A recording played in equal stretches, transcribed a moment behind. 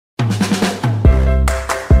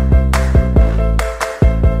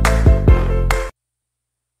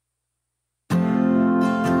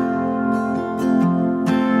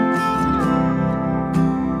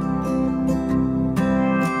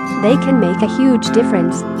They can make a huge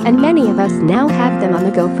difference, and many of us now have them on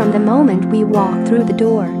the go from the moment we walk through the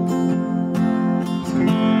door.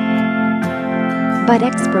 But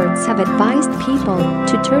experts have advised people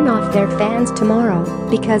to turn off their fans tomorrow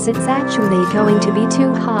because it's actually going to be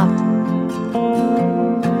too hot.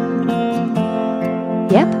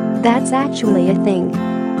 Yep, that's actually a thing.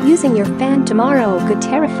 Using your fan tomorrow could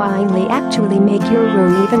terrifyingly actually make your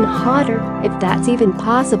room even hotter, if that's even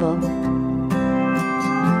possible.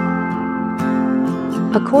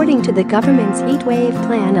 According to the government's Heatwave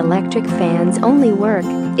plan, electric fans only work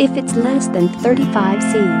if it's less than 35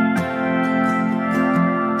 C.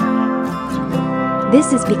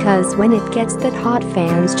 This is because when it gets that hot,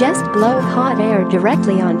 fans just blow hot air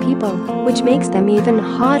directly on people, which makes them even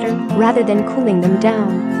hotter rather than cooling them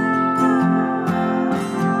down.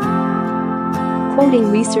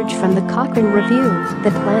 Quoting research from the Cochrane review,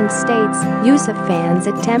 the plan states, use of fans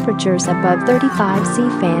at temperatures above 35 C.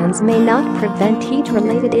 Fans may not prevent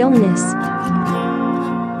heat-related illness.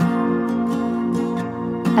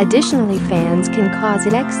 Additionally, fans can cause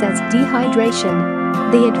excess dehydration.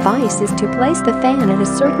 The advice is to place the fan at a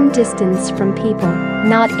certain distance from people,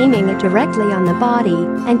 not aiming it directly on the body,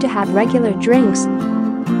 and to have regular drinks.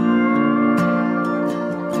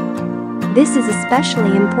 This is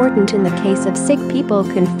especially important in the case of sick people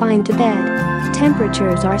confined to bed.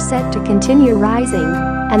 Temperatures are set to continue rising,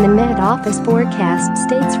 and the Met Office forecast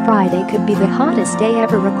states Friday could be the hottest day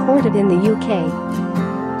ever recorded in the UK.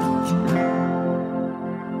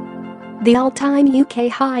 The all-time UK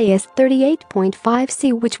high is 38.5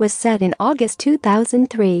 C, which was set in August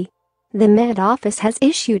 2003. The Met Office has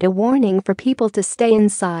issued a warning for people to stay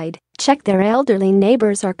inside, check their elderly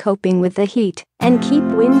neighbours are coping with the heat, and keep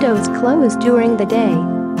windows closed during the day.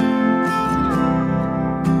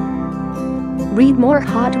 Read more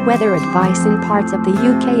hot weather advice in parts of the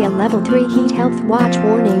UK. A level 3 heat health watch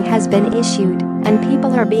warning has been issued, and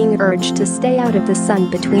people are being urged to stay out of the sun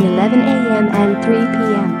between 11 a.m. and 3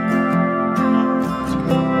 p.m.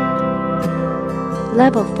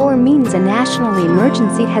 Level 4 means a national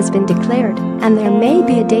emergency has been declared, and there may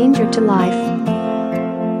be a danger to life.